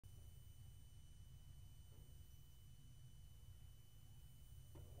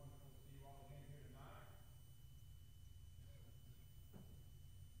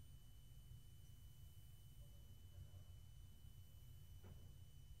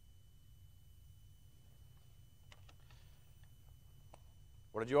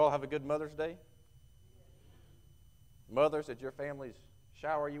Well, did you all have a good Mother's Day? Mothers, did your families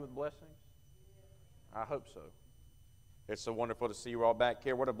shower you with blessings? I hope so. It's so wonderful to see you all back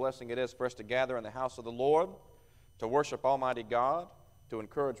here. What a blessing it is for us to gather in the house of the Lord, to worship Almighty God, to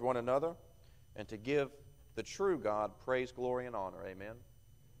encourage one another, and to give the true God praise, glory, and honor. Amen.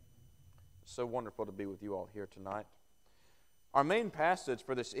 It's so wonderful to be with you all here tonight. Our main passage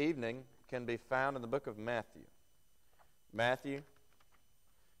for this evening can be found in the book of Matthew. Matthew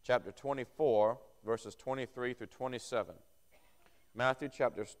chapter 24, verses 23 through 27. Matthew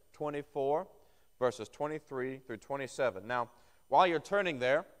chapter 24, verses 23 through 27. Now, while you're turning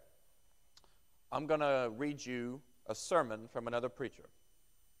there, I'm going to read you a sermon from another preacher.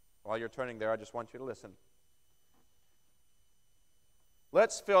 While you're turning there, I just want you to listen.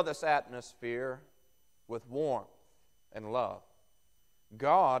 Let's fill this atmosphere with warmth and love.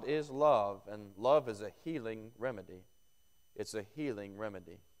 God is love, and love is a healing remedy. It's a healing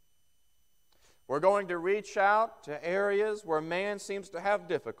remedy. We're going to reach out to areas where man seems to have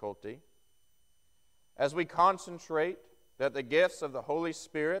difficulty as we concentrate that the gifts of the Holy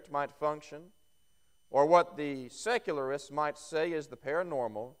Spirit might function, or what the secularists might say is the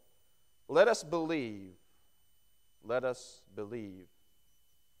paranormal. Let us believe. Let us believe.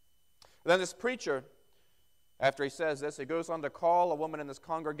 Then this preacher, after he says this, he goes on to call a woman in this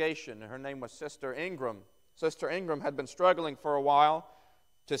congregation, and her name was Sister Ingram. Sister Ingram had been struggling for a while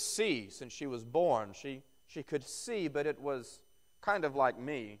to see since she was born. She could see, but it was kind of like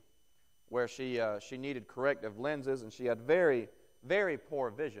me, where she needed corrective lenses, and she had very, very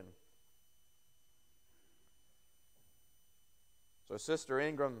poor vision. So Sister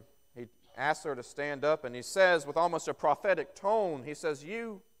Ingram, he asks her to stand up, and he says with almost a prophetic tone, he says,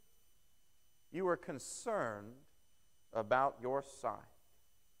 You are concerned about your sight.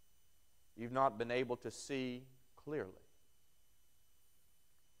 You've not been able to see clearly.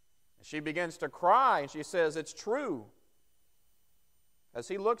 And she begins to cry, and she says, it's true. As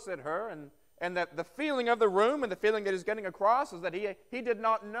he looks at her, and that the feeling of the room and the feeling that he's getting across is that he did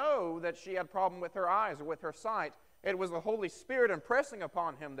not know that she had a problem with her eyes or with her sight. It was the Holy Spirit impressing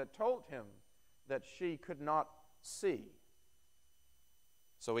upon him that told him that she could not see.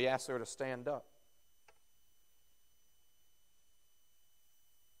 So he asked her to stand up.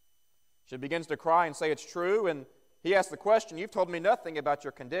 She begins to cry and say it's true, and he asks the question, you've told me nothing about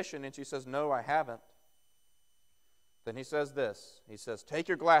your condition, and she says, no, I haven't. Then he says this, he says, take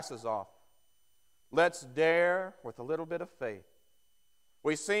your glasses off. Let's dare with a little bit of faith.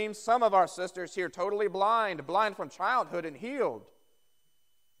 We've seen some of our sisters here totally blind from childhood and healed.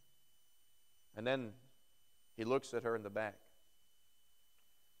 And then he looks at her in the back,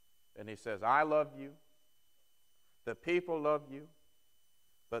 and he says, I love you, the people love you,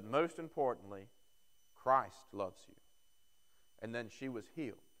 but most importantly, Christ loves you. And then she was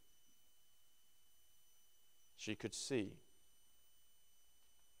healed. She could see.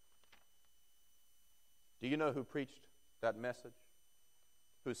 Do you know who preached that message?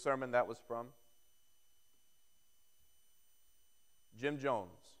 Whose sermon that was from? Jim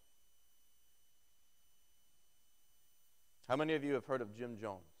Jones. How many of you have heard of Jim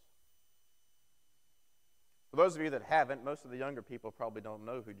Jones? For those of you that haven't, most of the younger people probably don't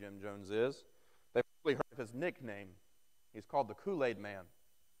know who Jim Jones is. They've probably heard of his nickname. He's called the Kool-Aid Man,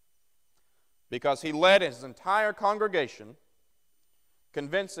 because he led his entire congregation,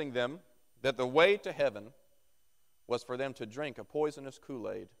 convincing them that the way to heaven was for them to drink a poisonous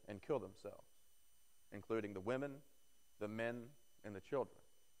Kool-Aid and kill themselves, including the women, the men, and the children.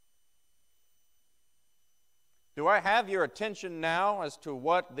 Do I have your attention now as to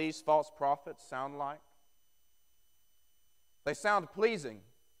what these false prophets sound like? They sound pleasing,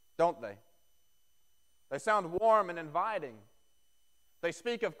 don't they? They sound warm and inviting. They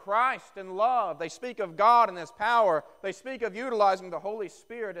speak of Christ and love. They speak of God and His power. They speak of utilizing the Holy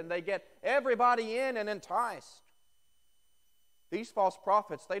Spirit, and they get everybody in and enticed. These false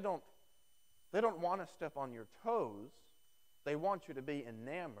prophets, they don't want to step on your toes. They want you to be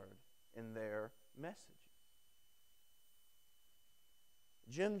enamored in their messages.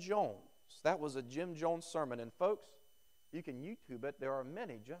 Jim Jones. That was a Jim Jones sermon. And folks, you can YouTube it. There are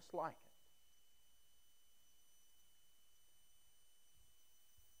many just like it.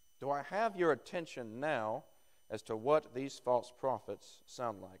 Do I have your attention now as to what these false prophets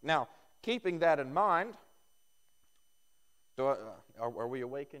sound like? Now, keeping that in mind, are we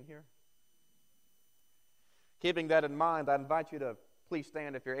awake in here? Keeping that in mind, I invite you to please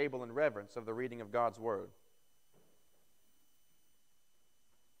stand if you're able in reverence of the reading of God's Word.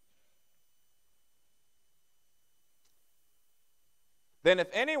 Then if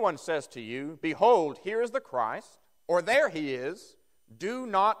anyone says to you, behold, here is the Christ, or there he is, Do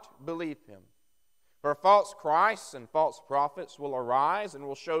not believe him. For false Christs and false prophets will arise and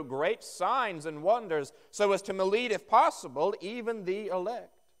will show great signs and wonders, so as to mislead, if possible, even the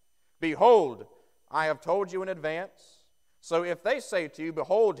elect. Behold, I have told you in advance. So if they say to you,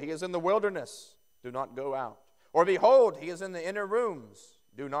 behold, he is in the wilderness, do not go out. Or behold, he is in the inner rooms,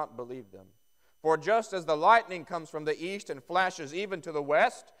 do not believe them. For just as the lightning comes from the east and flashes even to the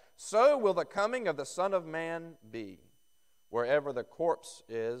west, so will the coming of the Son of Man be. Wherever the corpse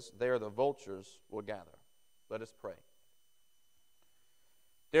is, there the vultures will gather. Let us pray.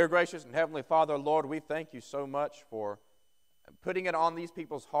 Dear gracious and heavenly Father, Lord, we thank you so much for putting it on these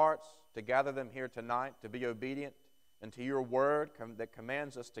people's hearts to gather them here tonight, to be obedient and to your word that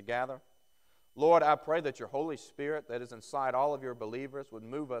commands us to gather. Lord, I pray that your Holy Spirit that is inside all of your believers would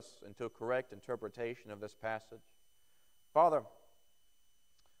move us into a correct interpretation of this passage. Father,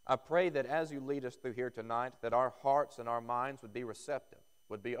 I pray that as you lead us through here tonight, that our hearts and our minds would be receptive,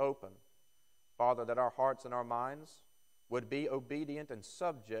 would be open. Father, that our hearts and our minds would be obedient and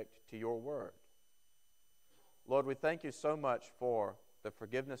subject to your word. Lord, we thank you so much for the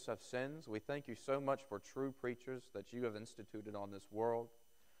forgiveness of sins. We thank you so much for true preachers that you have instituted on this world.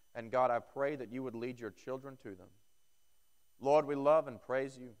 And God, I pray that you would lead your children to them. Lord, we love and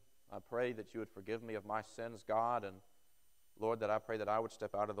praise you. I pray that you would forgive me of my sins, God, and Lord, that I pray that I would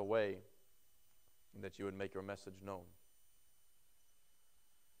step out of the way and that you would make your message known.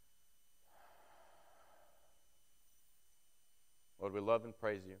 Lord, we love and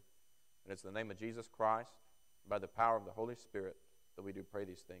praise you. And it's in the name of Jesus Christ, by the power of the Holy Spirit, that we do pray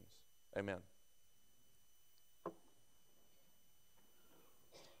these things. Amen.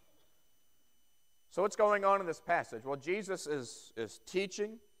 So what's going on in this passage? Well, Jesus is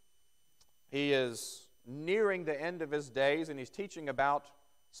teaching. He is nearing the end of his days, and he's teaching about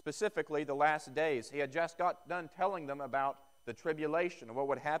specifically the last days. He had just got done telling them about the tribulation and what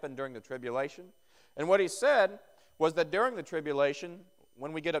would happen during the tribulation. And what he said was that during the tribulation,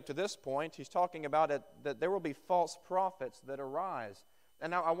 when we get up to this point, he's talking about it, that there will be false prophets that arise.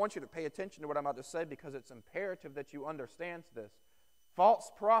 And now I want you to pay attention to what I'm about to say, because it's imperative that you understand this.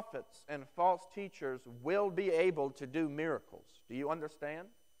 False prophets and false teachers will be able to do miracles. Do you understand?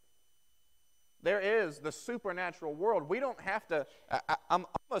 There is the supernatural world. We don't have to, I'm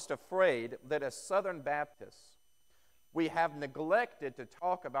almost afraid that as Southern Baptists, we have neglected to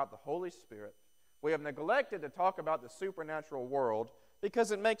talk about the Holy Spirit. We have neglected to talk about the supernatural world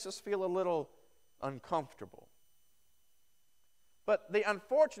because it makes us feel a little uncomfortable. But the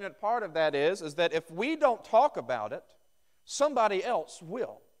unfortunate part of that is that if we don't talk about it, somebody else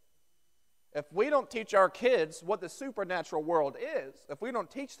will. If we don't teach our kids what the supernatural world is, if we don't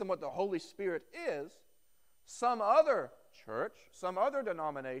teach them what the Holy Spirit is, some other church, some other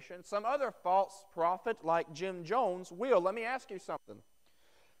denomination, some other false prophet like Jim Jones will. Let me ask you something.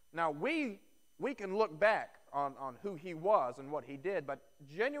 Now, we can look back on who he was and what he did, but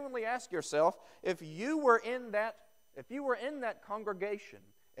genuinely ask yourself, if you were in that congregation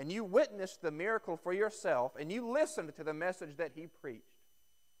and you witnessed the miracle for yourself and you listened to the message that he preached,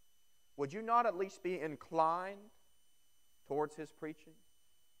 would you not at least be inclined towards his preaching?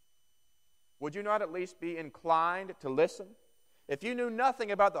 Would you not at least be inclined to listen? If you knew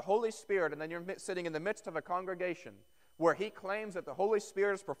nothing about the Holy Spirit and then you're sitting in the midst of a congregation where he claims that the Holy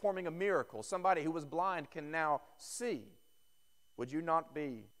Spirit is performing a miracle, somebody who was blind can now see, would you not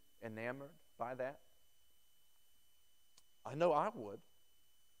be enamored by that? I know I would.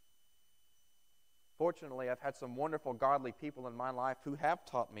 Fortunately, I've had some wonderful, godly people in my life who have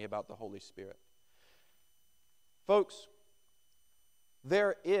taught me about the Holy Spirit. Folks,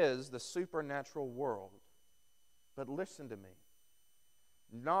 there is the supernatural world, but listen to me.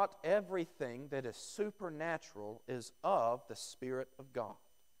 Not everything that is supernatural is of the Spirit of God.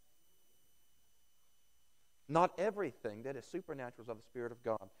 Not everything that is supernatural is of the Spirit of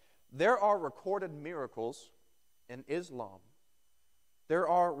God. There are recorded miracles in Islam. There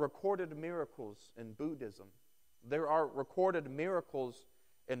are recorded miracles in Buddhism. There are recorded miracles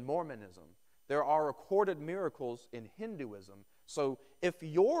in Mormonism. There are recorded miracles in Hinduism. So if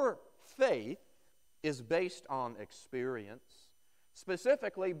your faith is based on experience,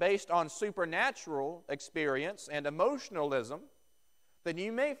 specifically based on supernatural experience and emotionalism, then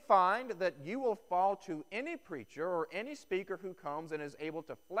you may find that you will fall to any preacher or any speaker who comes and is able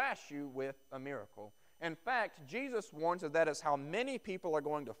to flash you with a miracle. In fact, Jesus warns that is how many people are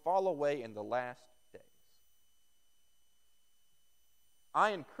going to fall away in the last days.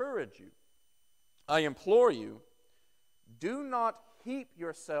 I encourage you, I implore you, do not heap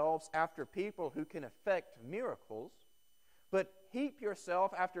yourselves after people who can effect miracles, but heap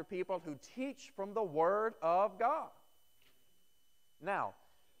yourself after people who teach from the Word of God. Now,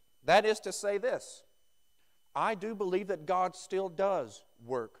 that is to say this. I do believe that God still does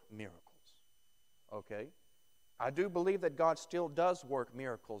work miracles. Okay? I do believe that God still does work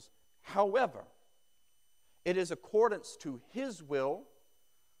miracles. However, it is accordance to His will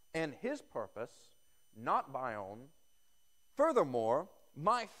and His purpose, not my own. Furthermore,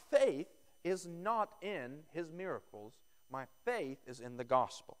 my faith is not in His miracles. My faith is in the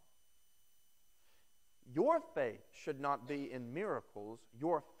gospel. Your faith should not be in miracles.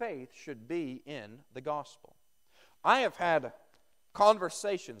 Your faith should be in the gospel. I have had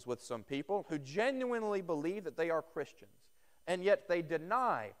conversations with some people who genuinely believe that they are Christians, and yet they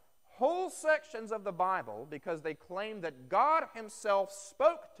deny whole sections of the Bible because they claim that God Himself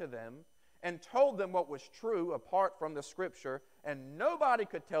spoke to them and told them what was true apart from the Scripture, and nobody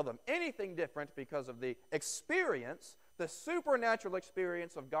could tell them anything different because of the experience, the supernatural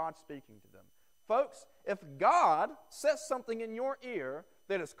experience of God speaking to them. Folks, if God says something in your ear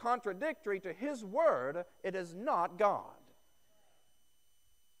that is contradictory to His Word, it is not God.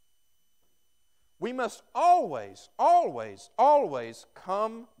 We must always, always, always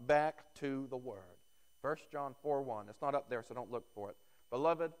come back to the Word. 1 John 4:1. It's not up there, so don't look for it.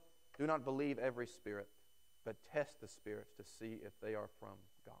 Beloved, do not believe every spirit, but test the spirits to see if they are from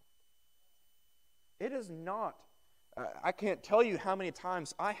God. It is not, I can't tell you how many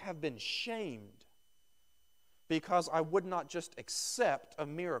times I have been shamed because I would not just accept a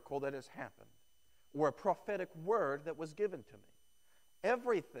miracle that has happened or a prophetic word that was given to me.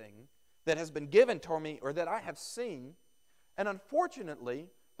 Everything that has been given to me or that I have seen, and unfortunately,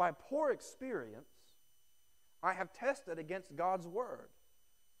 by poor experience, I have tested against God's Word.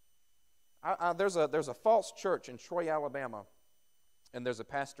 There's a false church in Troy, Alabama, and there's a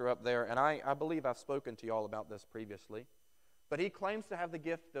pastor up there, and I believe I've spoken to you all about this previously, but he claims to have the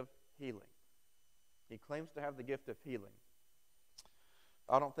gift of healing. He claims to have the gift of healing.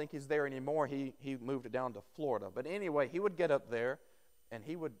 I don't think he's there anymore. He moved down to Florida. But anyway, he would get up there, and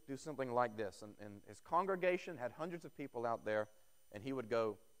he would do something like this. And his congregation had hundreds of people out there, and he would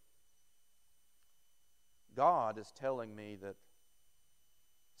go, God is telling me that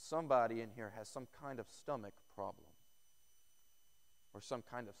somebody in here has some kind of stomach problem or some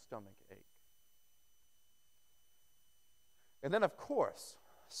kind of stomach ache. And then, of course,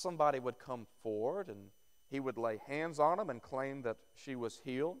 somebody would come forward and he would lay hands on them and claim that she was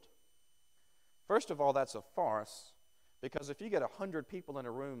healed. First of all, that's a farce, because if you get 100 people in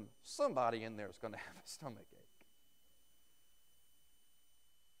a room, somebody in there is going to have a stomach ache.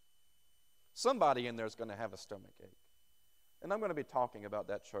 Somebody in there is going to have a stomach ache. And I'm going to be talking about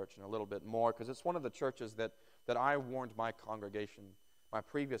that church in a little bit more, because it's one of the churches that I warned my congregation, my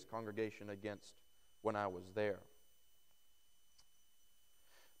previous congregation, against when I was there.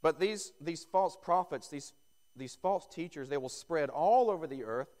 But these false prophets, these false teachers, they will spread all over the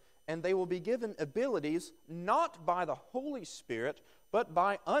earth, and they will be given abilities not by the Holy Spirit, but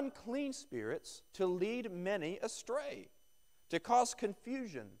by unclean spirits to lead many astray, to cause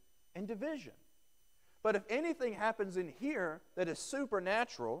confusion and division. But if anything happens in here that is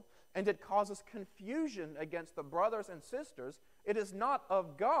supernatural and it causes confusion against the brothers and sisters, it is not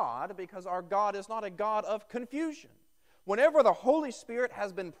of God, because our God is not a God of confusion. Whenever the Holy Spirit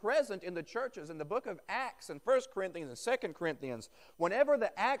has been present in the churches, in the book of Acts and 1 Corinthians and 2 Corinthians, whenever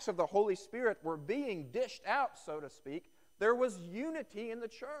the acts of the Holy Spirit were being dished out, so to speak, there was unity in the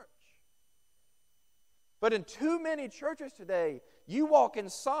church. But in too many churches today, you walk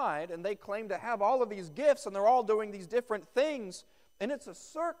inside and they claim to have all of these gifts and they're all doing these different things, and it's a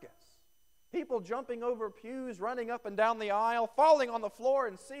circus. People jumping over pews, running up and down the aisle, falling on the floor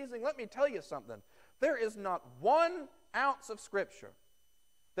and seizing. Let me tell you something. There is not 1 ounce of Scripture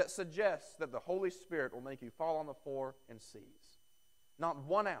that suggests that the Holy Spirit will make you fall on the floor and seize. Not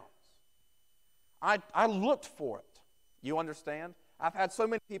 1 ounce. I looked for it. You understand? I've had so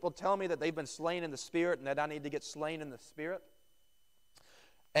many people tell me that they've been slain in the Spirit and that I need to get slain in the Spirit.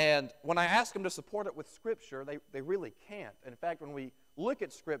 And when I ask them to support it with Scripture, they really can't. In fact, when we look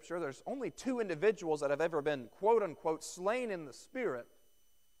at Scripture, there's only 2 individuals that have ever been, quote-unquote, slain in the Spirit,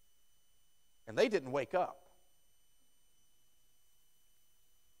 and they didn't wake up.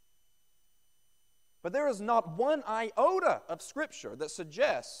 But there is not 1 iota of Scripture that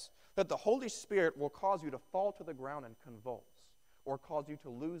suggests that the Holy Spirit will cause you to fall to the ground and convulse or cause you to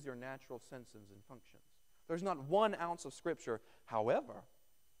lose your natural senses and functions. There's not 1 ounce of Scripture. However,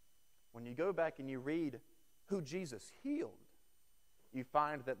 when you go back and you read who Jesus healed, you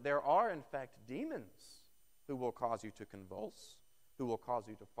find that there are, in fact, demons who will cause you to convulse, who will cause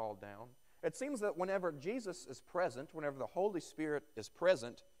you to fall down. It seems that whenever Jesus is present, whenever the Holy Spirit is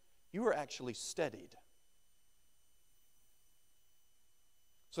present, you are actually steadied.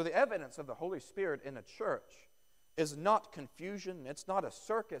 So the evidence of the Holy Spirit in a church is not confusion. It's not a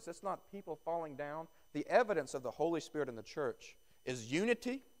circus. It's not people falling down. The evidence of the Holy Spirit in the church is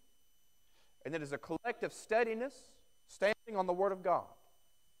unity, and it is a collective steadiness standing on the Word of God.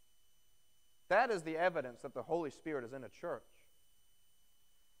 That is the evidence that the Holy Spirit is in a church.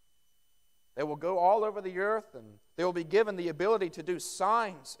 They will go all over the earth, and they will be given the ability to do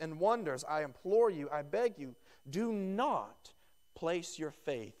signs and wonders. I implore you, I beg you, do not place your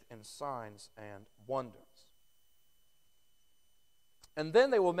faith in signs and wonders. And then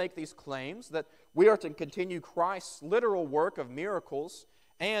they will make these claims that we are to continue Christ's literal work of miracles.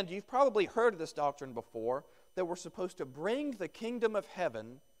 And you've probably heard of this doctrine before, that we're supposed to bring the kingdom of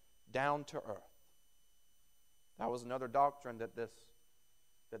heaven down to earth. That was another doctrine that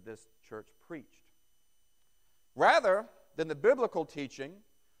this church preached. Rather than the biblical teaching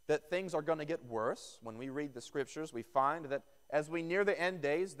that things are going to get worse, when we read the Scriptures, we find that as we near the end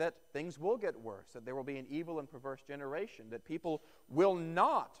days, that things will get worse, that there will be an evil and perverse generation, that people will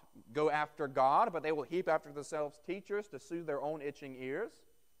not go after God, but they will heap after themselves teachers to soothe their own itching ears.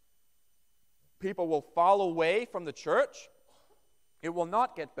 People will fall away from the church. It will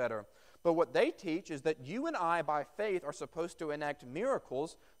not get better. But what they teach is that you and I, by faith, are supposed to enact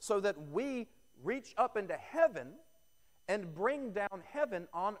miracles so that we reach up into heaven and bring down heaven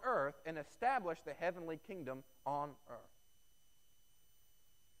on earth and establish the heavenly kingdom on earth.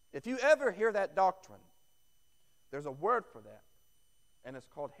 If you ever hear that doctrine, there's a word for that, and it's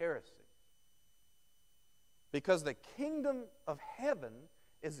called heresy. Because the kingdom of heaven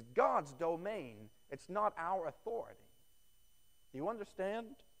is God's domain. It's not our authority. Do you understand?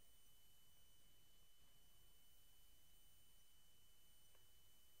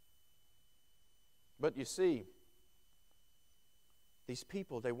 But you see, these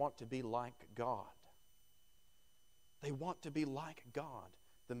people, they want to be like God. They want to be like God.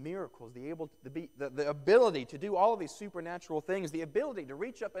 The miracles, the ability to do all of these supernatural things, the ability to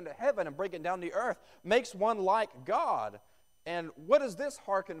reach up into heaven and break it down to earth makes one like God. And what does this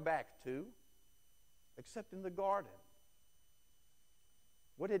hearken back to? Except in the garden.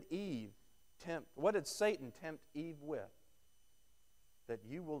 What did Satan tempt Eve with? That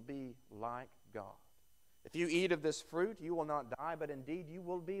you will be like God. If you eat of this fruit, you will not die, but indeed you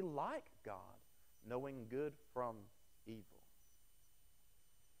will be like God, knowing good from evil.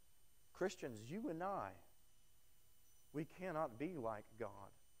 Christians, you and I, we cannot be like God.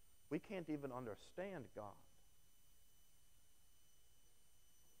 We can't even understand God.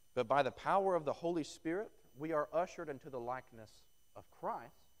 But by the power of the Holy Spirit, we are ushered into the likeness of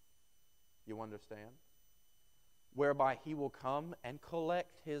Christ, you understand, whereby He will come and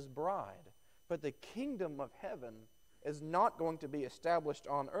collect His bride. But the kingdom of heaven is not going to be established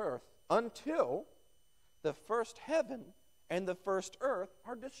on earth until the first heaven and the first earth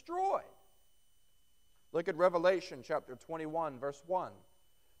are destroyed. Look at Revelation chapter 21, verse 1.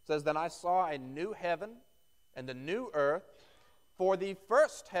 It says, "Then I saw a new heaven and a new earth, for the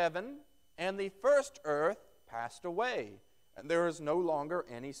first heaven and the first earth passed away, and there is no longer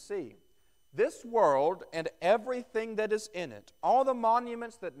any sea. This world and everything that is in it, all the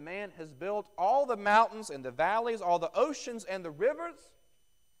monuments that man has built, all the mountains and the valleys, all the oceans and the rivers,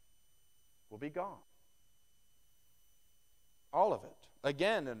 will be gone." All of it.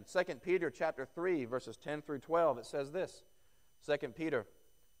 Again, in 2 Peter chapter 3, verses 10 through 12, it says this. 2 Peter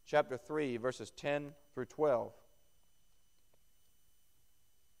chapter 3, verses 10 through 12.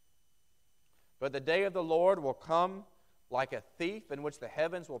 "But the day of the Lord will come like a thief, in which the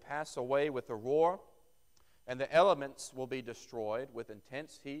heavens will pass away with a roar, and the elements will be destroyed with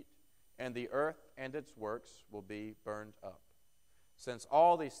intense heat, and the earth and its works will be burned up. Since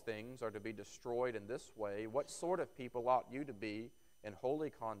all these things are to be destroyed in this way, what sort of people ought you to be in holy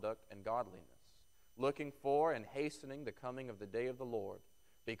conduct and godliness, looking for and hastening the coming of the day of the Lord,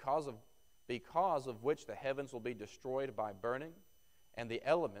 because of which the heavens will be destroyed by burning, and the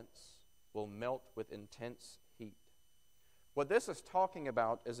elements will melt with intense heat." What this is talking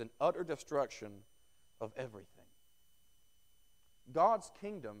about is an utter destruction of everything. God's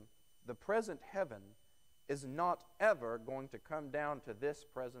kingdom, the present heaven, is not ever going to come down to this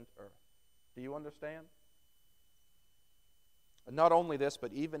present earth. Do you understand? And not only this,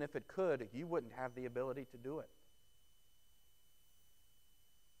 but even if it could, you wouldn't have the ability to do it.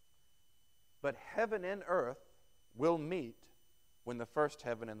 But heaven and earth will meet when the first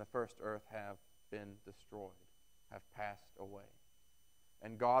heaven and the first earth have been destroyed, have passed away.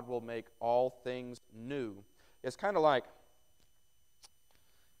 And God will make all things new. It's kind of like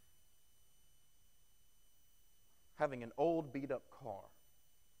having an old beat-up car,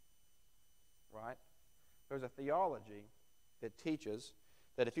 right? There's a theology that teaches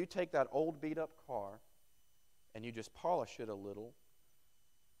that if you take that old beat-up car and you just polish it a little,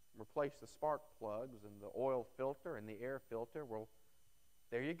 replace the spark plugs and the oil filter and the air filter, well,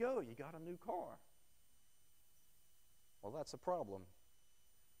 there you go. You got a new car. Well, that's a problem,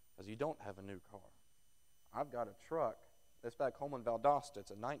 because you don't have a new car. I've got a truck that's back home in Valdosta.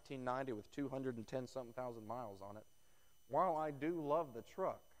 It's a 1990 with 210-something thousand miles on it. While I do love the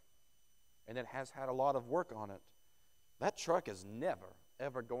truck, and it has had a lot of work on it, that truck is never,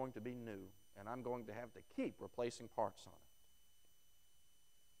 ever going to be new, and I'm going to have to keep replacing parts on it.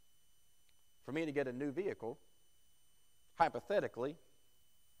 For me to get a new vehicle, hypothetically,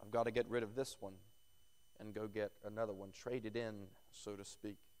 I've got to get rid of this one and go get another one, traded in, so to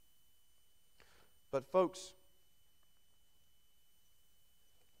speak. But folks,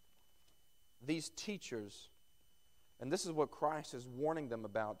 these teachers, and this is what Christ is warning them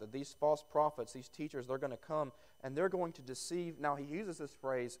about, that these false prophets, these teachers, they're going to come and they're going to deceive. Now, he uses this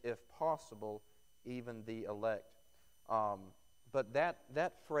phrase, if possible, even the elect. But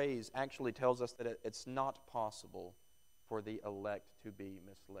that phrase actually tells us that it's not possible for the elect to be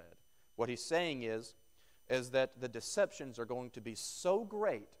misled. What he's saying is that the deceptions are going to be so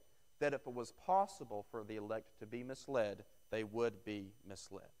great that if it was possible for the elect to be misled, they would be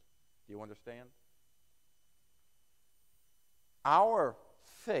misled. Do you understand? Our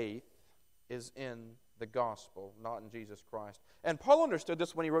faith is in the gospel, not in Jesus Christ. And Paul understood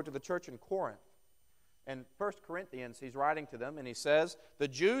this when he wrote to the church in Corinth. In 1 Corinthians, he's writing to them, and he says, the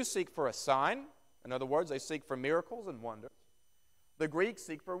Jews seek for a sign. In other words, they seek for miracles and wonders. The Greeks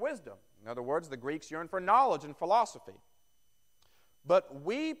seek for wisdom. In other words, the Greeks yearn for knowledge and philosophy. But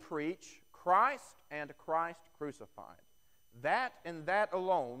we preach Christ and Christ crucified. That and that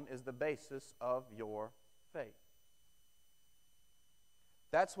alone is the basis of your faith.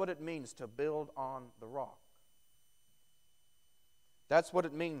 That's what it means to build on the rock. That's what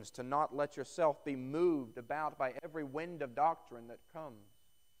it means to not let yourself be moved about by every wind of doctrine that comes.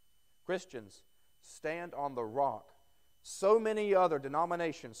 Christians, stand on the rock. So many other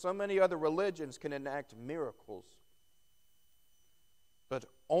denominations, so many other religions can enact miracles. But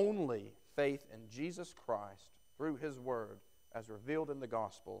only faith in Jesus Christ through His Word as revealed in the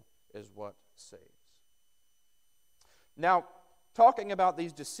gospel is what saves. Now, talking about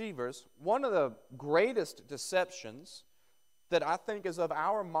these deceivers, one of the greatest deceptions that I think is of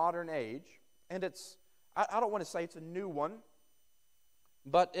our modern age, and I don't want to say it's a new one,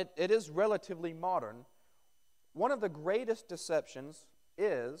 but it is relatively modern. One of the greatest deceptions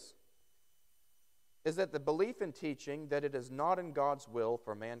is that the belief in teaching that it is not in God's will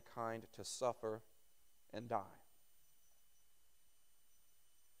for mankind to suffer and die.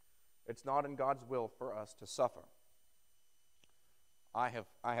 It's not in God's will for us to suffer. I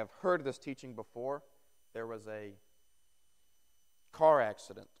have heard this teaching before. There was a car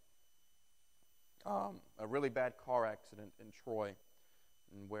accident, a really bad car accident in Troy,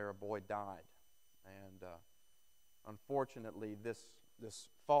 where a boy died. And unfortunately, this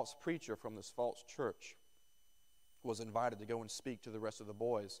false preacher from this false church was invited to go and speak to the rest of the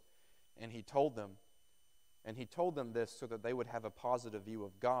boys. And he told them this so that they would have a positive view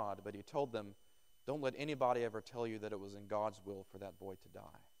of God. But he told them, don't let anybody ever tell you that it was in God's will for that boy to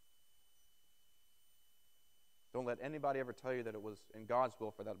die. Don't let anybody ever tell you that it was in God's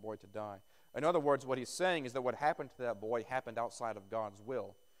will for that boy to die. In other words, what he's saying is that what happened to that boy happened outside of God's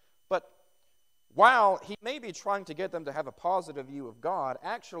will. But while he may be trying to get them to have a positive view of God,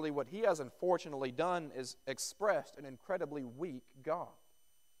 actually what he has unfortunately done is expressed an incredibly weak God.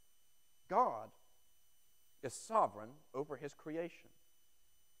 God is sovereign over His creation.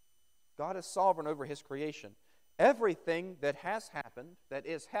 God is sovereign over His creation. Everything that has happened, that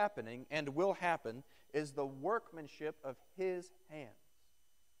is happening, and will happen is the workmanship of His hands.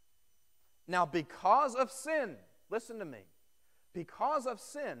 Now, because of sin, listen to me, because of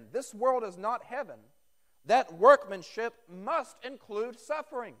sin, this world is not heaven. That workmanship must include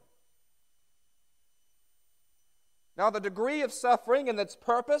suffering. Now, the degree of suffering and its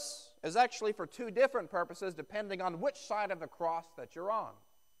purpose is actually for two different purposes depending on which side of the cross that you're on.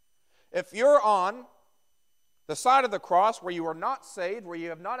 If you're on the side of the cross where you are not saved, where you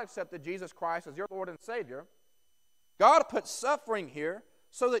have not accepted Jesus Christ as your Lord and Savior, God put suffering here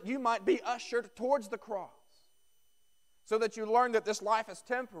so that you might be ushered towards the cross, so that you learn that this life is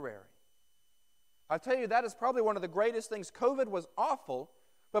temporary. I tell you, that is probably one of the greatest things. COVID was awful,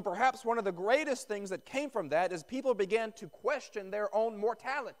 but perhaps one of the greatest things that came from that is people began to question their own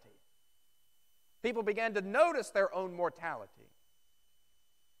mortality. People began to notice their own mortality.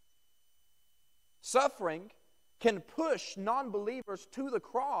 Suffering can push non-believers to the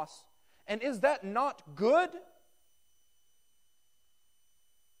cross, and is that not good?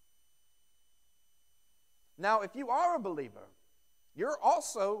 Now, if you are a believer, you're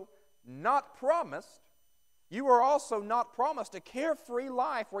also not promised, you are also not promised a carefree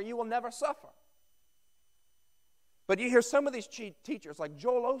life where you will never suffer. But you hear some of these teachers like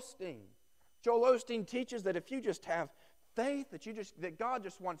Joel Osteen. Joel Osteen teaches that if you just have faith, that God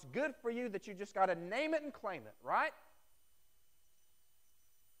just wants good for you, that you just got to name it and claim it, right?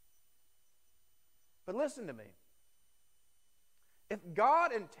 But listen to me. If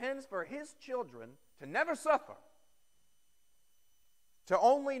God intends for His children to never suffer, to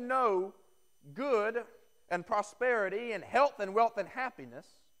only know good and prosperity and health and wealth and happiness,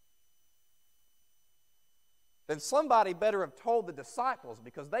 then somebody better have told the disciples,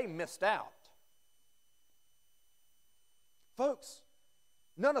 because they missed out. Folks,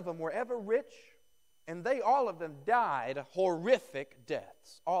 none of them were ever rich, and all of them died horrific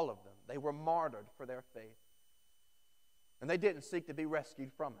deaths. All of them. They were martyred for their faith. And they didn't seek to be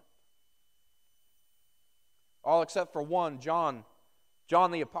rescued from it. All except for one, John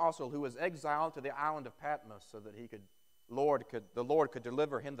the Apostle, who was exiled to the island of Patmos so that the Lord could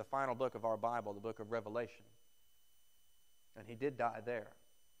deliver him the final book of our Bible, the book of Revelation. And he did die there.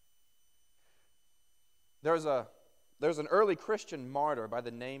 There's an early Christian martyr by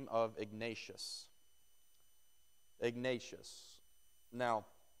the name of Ignatius. Now,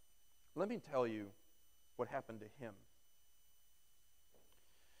 let me tell you what happened to him.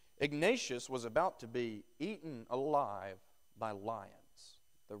 Ignatius was about to be eaten alive by lions.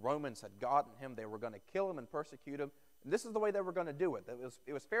 The Romans had gotten him. They were going to kill him and persecute him. And this is the way they were going to do it.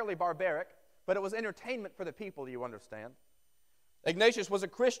 It was fairly barbaric, but it was entertainment for the people, you understand. Ignatius was a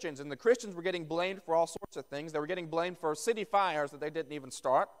Christian, and the Christians were getting blamed for all sorts of things. They were getting blamed for city fires that they didn't even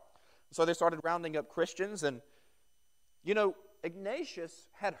start. So they started rounding up Christians. And, Ignatius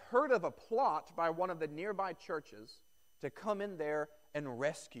had heard of a plot by one of the nearby churches to come in there and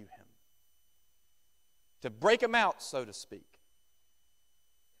rescue him, to break him out, so to speak.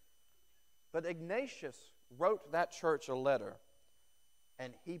 But Ignatius wrote that church a letter,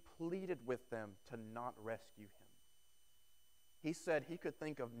 and he pleaded with them to not rescue him. He said he could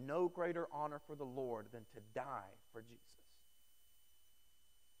think of no greater honor for the Lord than to die for Jesus.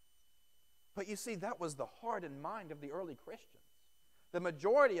 But you see, that was the heart and mind of the early Christians. The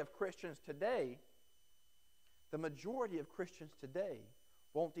majority of Christians today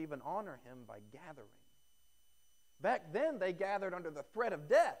won't even honor him by gathering. Back then, they gathered under the threat of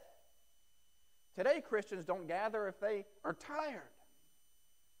death. Today, Christians don't gather if they are tired.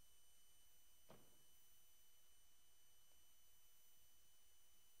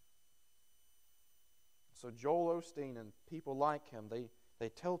 So Joel Osteen and people like him, they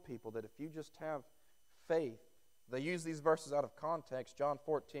tell people that if you just have faith, they use these verses out of context. John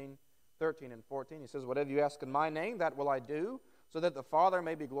 14:13 and 14, he says, "Whatever you ask in my name, that will I do, so that the Father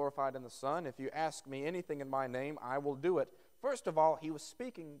may be glorified in the Son. If you ask me anything in my name, I will do it." First of all, he was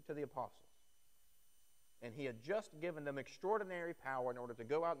speaking to the apostles. And he had just given them extraordinary power in order to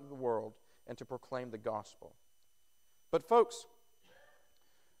go out into the world and to proclaim the gospel. But folks,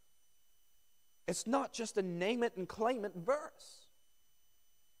 it's not just a name it and claim it verse.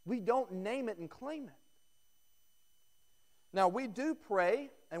 We don't name it and claim it. Now, we do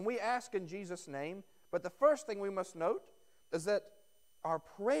pray and we ask in Jesus' name, but the first thing we must note is that our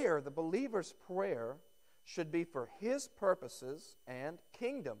prayer, the believer's prayer, should be for His purposes and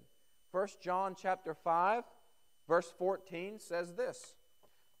kingdom. 1 John chapter 5, verse 14 says this.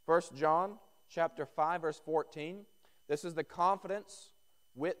 1 John chapter 5, verse 14, this is the confidence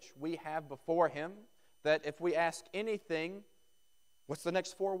which we have before Him, that if we ask anything, what's the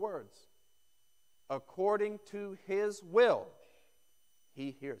next four words? According to His will,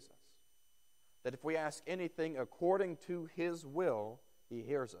 He hears us. That if we ask anything according to His will, He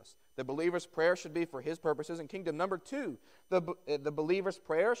hears us. The believer's prayer should be for His purposes and kingdom. Number two, the believer's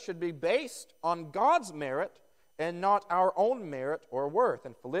prayer should be based on God's merit and not our own merit or worth.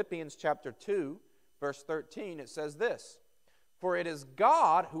 In Philippians chapter 2, verse 13, it says this, "For it is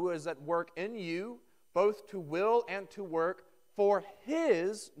God who is at work in you, both to will and to work for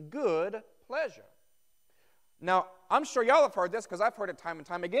His good pleasure." Now, I'm sure y'all have heard this because I've heard it time and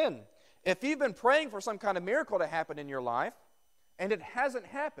time again. If you've been praying for some kind of miracle to happen in your life, and it hasn't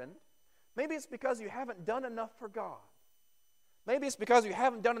happened, maybe it's because you haven't done enough for God. Maybe it's because you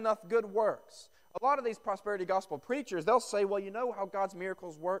haven't done enough good works. A lot of these prosperity gospel preachers, they'll say, well, you know how God's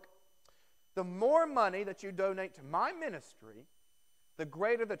miracles work? The more money that you donate to my ministry, the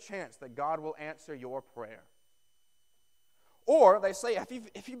greater the chance that God will answer your prayer. Or they say,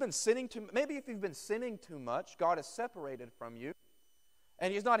 if you've been sinning too much, God is separated from you,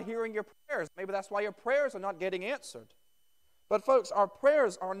 and He's not hearing your prayers. Maybe that's why your prayers are not getting answered. But folks, our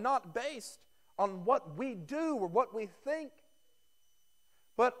prayers are not based on what we do or what we think.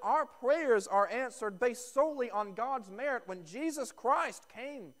 But our prayers are answered based solely on God's merit. When Jesus Christ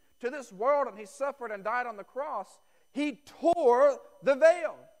came to this world and He suffered and died on the cross, He tore the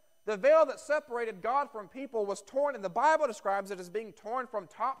veil. The veil that separated God from people was torn, and the Bible describes it as being torn from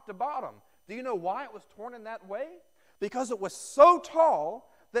top to bottom. Do you know why it was torn in that way? Because it was so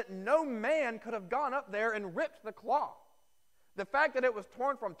tall that no man could have gone up there and ripped the cloth. The fact that it was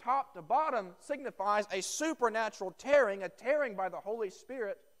torn from top to bottom signifies a supernatural tearing, a tearing by the Holy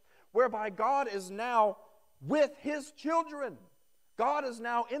Spirit, whereby God is now with His children. God is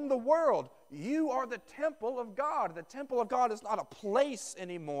now in the world. You are the temple of God. The temple of God is not a place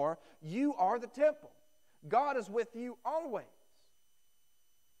anymore. You are the temple. God is with you always.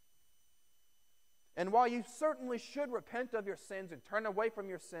 And while you certainly should repent of your sins and turn away from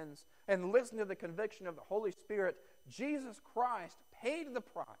your sins and listen to the conviction of the Holy Spirit, Jesus Christ paid the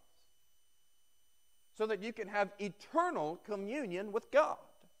price so that you can have eternal communion with God.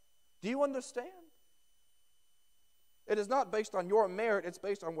 Do you understand? It is not based on your merit, it's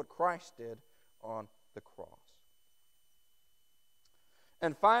based on what Christ did on the cross.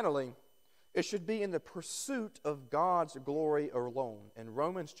 And finally, it should be in the pursuit of God's glory alone. In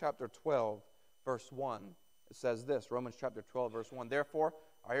Romans chapter 12, verse 1, it says this, Romans chapter 12, verse 1, "Therefore,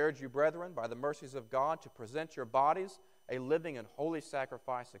 I urge you, brethren, by the mercies of God, to present your bodies a living and holy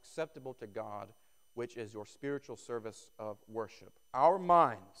sacrifice acceptable to God, which is your spiritual service of worship." Our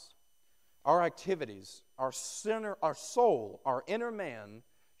minds, our activities, our soul, our inner man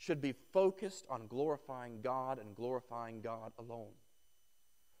should be focused on glorifying God and glorifying God alone.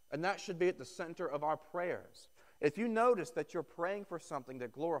 And that should be at the center of our prayers. If you notice that you're praying for something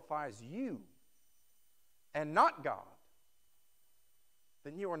that glorifies you and not God,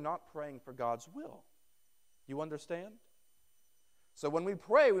 then you are not praying for God's will. You understand? So when we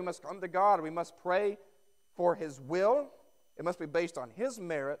pray, we must come to God. We must pray for His will. It must be based on His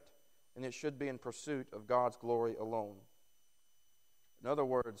merit, and it should be in pursuit of God's glory alone. In other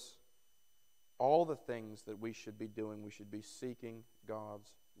words, all the things that we should be doing, we should be seeking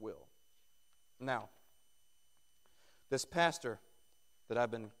God's will. Now, this pastor that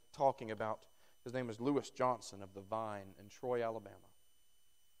I've been talking about, his name is Lewis Johnson of the Vine in Troy, Alabama.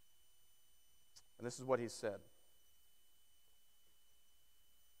 And this is what he said.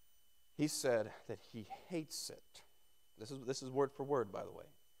 He said that he hates it. This is word for word, by the way.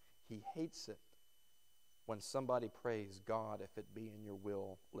 He hates it when somebody prays, "God, if it be in your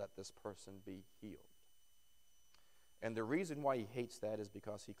will, let this person be healed." And the reason why he hates that is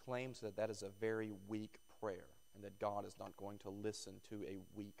because he claims that that is a very weak prayer and that God is not going to listen to a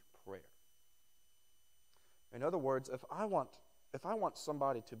weak prayer. In other words, if I want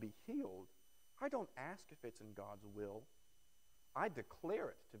somebody to be healed, I don't ask if it's in God's will. I declare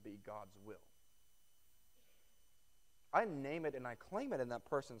it to be God's will. I name it and I claim it in that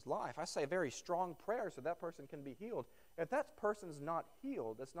person's life. I say a very strong prayer so that person can be healed. If that person's not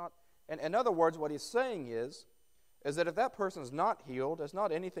healed, it's not... And in other words, what he's saying is that if that person's not healed, it's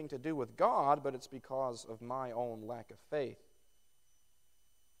not anything to do with God, but it's because of my own lack of faith.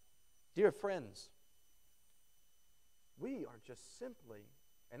 Dear friends, we are just simply,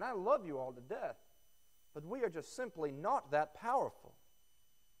 and I love you all to death, but we are just simply not that powerful.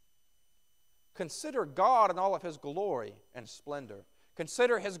 Consider God in all of His glory and splendor.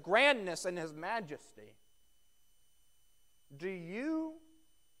 Consider His grandness and His majesty. Do you,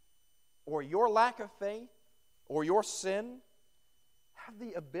 or your lack of faith, or your sin, have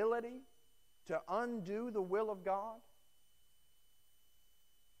the ability to undo the will of God?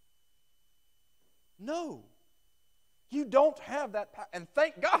 No. You don't have that power. And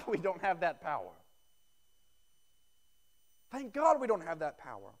thank God we don't have that power. Thank God we don't have that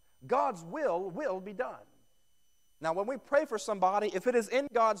power. God's will be done. Now, when we pray for somebody, if it is in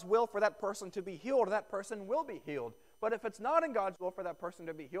God's will for that person to be healed, that person will be healed. But if it's not in God's will for that person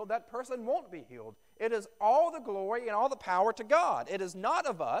to be healed, that person won't be healed. It is all the glory and all the power to God. It is not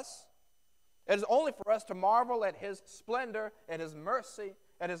of us. It is only for us to marvel at His splendor and His mercy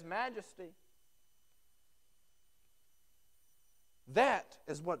and His majesty. That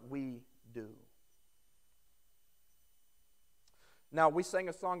is what we do. Now, we sang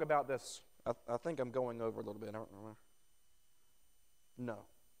a song about this. I think I'm going over a little bit. I don't remember. No,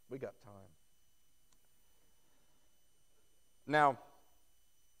 we got time. Now,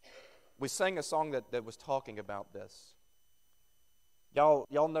 we sang a song that was talking about this. Y'all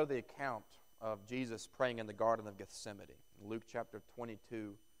know the account of Jesus praying in the Garden of Gethsemane. Luke chapter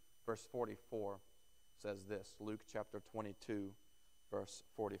 22, verse 44 says this. Luke chapter 22, verse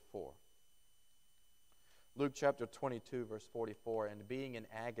 44. Luke chapter 22, verse 44, "And being in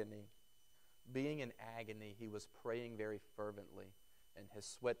agony, being in agony, he was praying very fervently, and his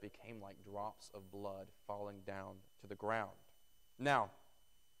sweat became like drops of blood falling down to the ground. Now,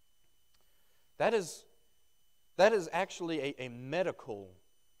 that is actually a medical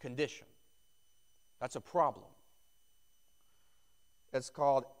condition. That's a problem. It's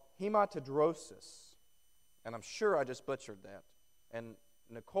called hematidrosis, and I'm sure I just butchered that. And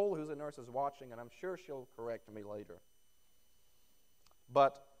Nicole, who's a nurse, is watching, and I'm sure she'll correct me later.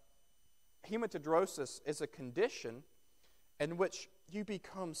 But hematidrosis is a condition in which you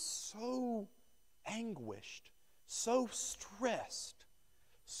become so anguished, so stressed,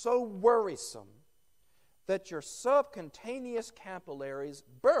 so worrisome that your subcutaneous capillaries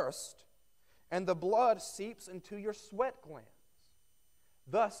burst and the blood seeps into your sweat glands,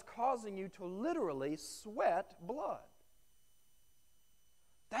 thus causing you to literally sweat blood.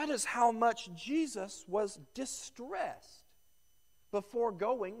 That is how much Jesus was distressed before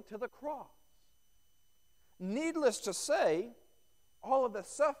going to the cross. Needless to say, all of the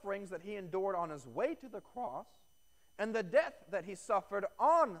sufferings that he endured on his way to the cross and the death that he suffered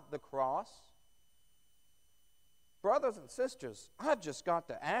on the cross, brothers and sisters, I've just got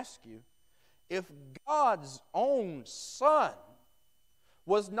to ask you, if God's own Son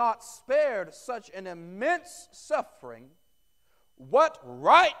was not spared such an immense suffering, what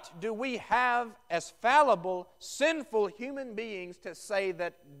right do we have as fallible, sinful human beings to say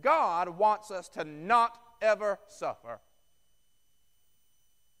that God wants us to not ever suffer?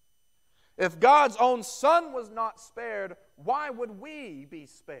 If God's own Son was not spared, why would we be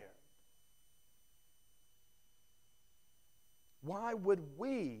spared? Why would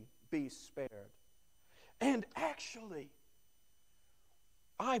we be spared? And actually,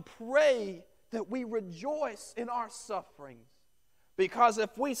 I pray that we rejoice in our sufferings, because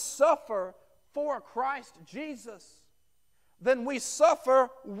if we suffer for Christ Jesus, then we suffer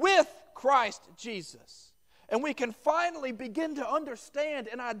with Christ Jesus. And we can finally begin to understand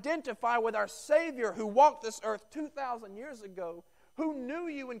and identify with our Savior who walked this earth 2,000 years ago, who knew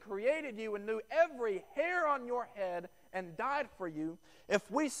you and created you and knew every hair on your head and died for you.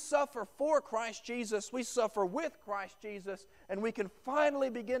 If we suffer for Christ Jesus, we suffer with Christ Jesus, and we can finally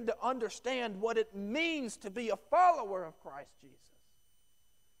begin to understand what it means to be a follower of Christ Jesus.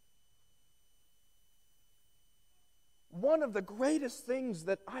 One of the greatest things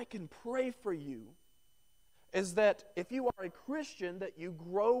that I can pray for you is that if you are a Christian, that you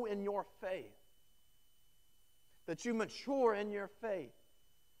grow in your faith, that you mature in your faith.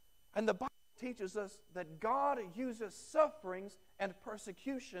 And the Bible teaches us that God uses sufferings and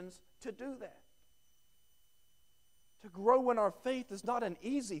persecutions to do that. To grow in our faith is not an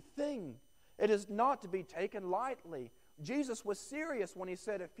easy thing. It is not to be taken lightly. Jesus was serious when he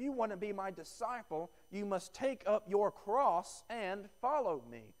said, if you want to be my disciple, you must take up your cross and follow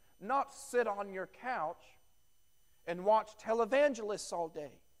me. Not sit on your couch and watch televangelists all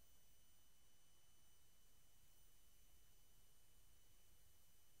day.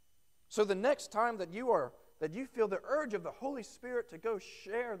 So the next time that you feel the urge of the Holy Spirit to go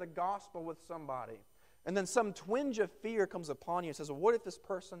share the gospel with somebody, and then some twinge of fear comes upon you and says, well, what if this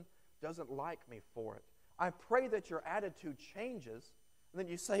person doesn't like me for it? I pray that your attitude changes, and then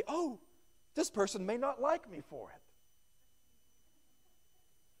you say, oh, this person may not like me for it.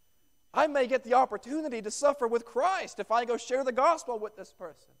 I may get the opportunity to suffer with Christ if I go share the gospel with this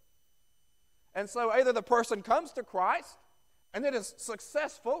person. And so either the person comes to Christ, and it is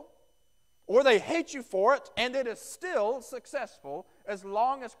successful, or they hate you for it, and it is still successful as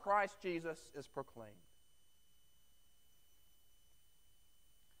long as Christ Jesus is proclaimed.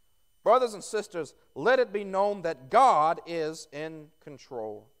 Brothers and sisters, let it be known that God is in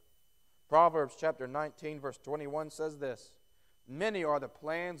control. Proverbs chapter 19, verse 21 says this, many are the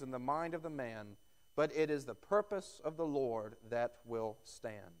plans in the mind of the man, but it is the purpose of the Lord that will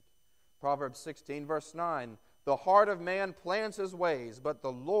stand. Proverbs 16, verse 9, the heart of man plans his ways, but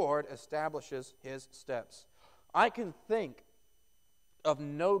the Lord establishes his steps. I can think of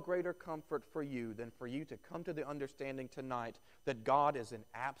no greater comfort for you than for you to come to the understanding tonight that God is in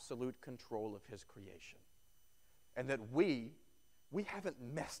absolute control of his creation. And that we haven't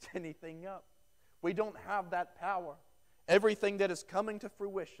messed anything up. We don't have that power. Everything that is coming to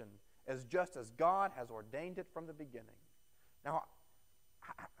fruition is just as God has ordained it from the beginning. Now,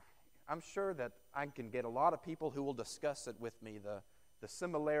 I'm sure that I can get a lot of people who will discuss it with me, the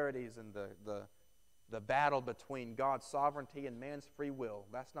similarities and the battle between God's sovereignty and man's free will.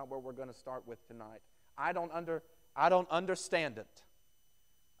 That's not where we're going to start with tonight. I don't understand it.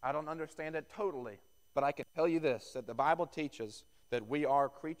 I don't understand it totally. But I can tell you this, that the Bible teaches that we are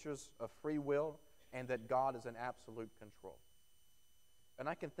creatures of free will and that God is in absolute control. And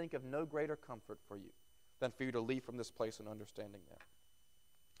I can think of no greater comfort for you than for you to leave from this place and understanding that.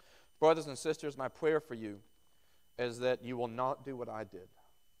 Brothers and sisters, my prayer for you is that you will not do what I did.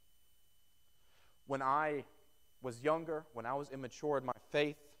 When I was younger, when I was immature in my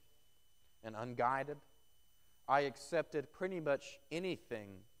faith and unguided, I accepted pretty much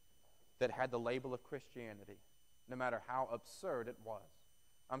anything that had the label of Christianity, no matter how absurd it was.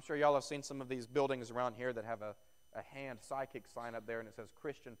 I'm sure y'all have seen some of these buildings around here that have a hand psychic sign up there and it says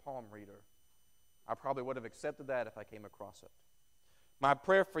Christian palm reader. I probably would have accepted that if I came across it. My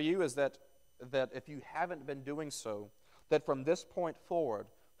prayer for you is that if you haven't been doing so, that from this point forward,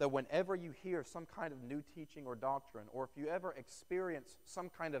 that whenever you hear some kind of new teaching or doctrine, or if you ever experience some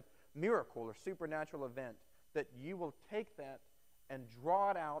kind of miracle or supernatural event, that you will take that and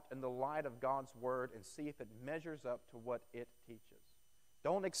draw it out in the light of God's Word and see if it measures up to what it teaches.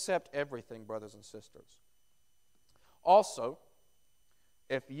 Don't accept everything, brothers and sisters. Also,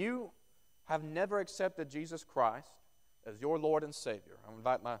 if you have never accepted Jesus Christ as your Lord and Savior, I'm going to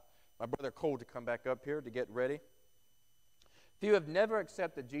invite my brother Cole to come back up here to get ready. If you have never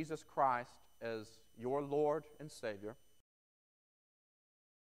accepted Jesus Christ as your Lord and Savior,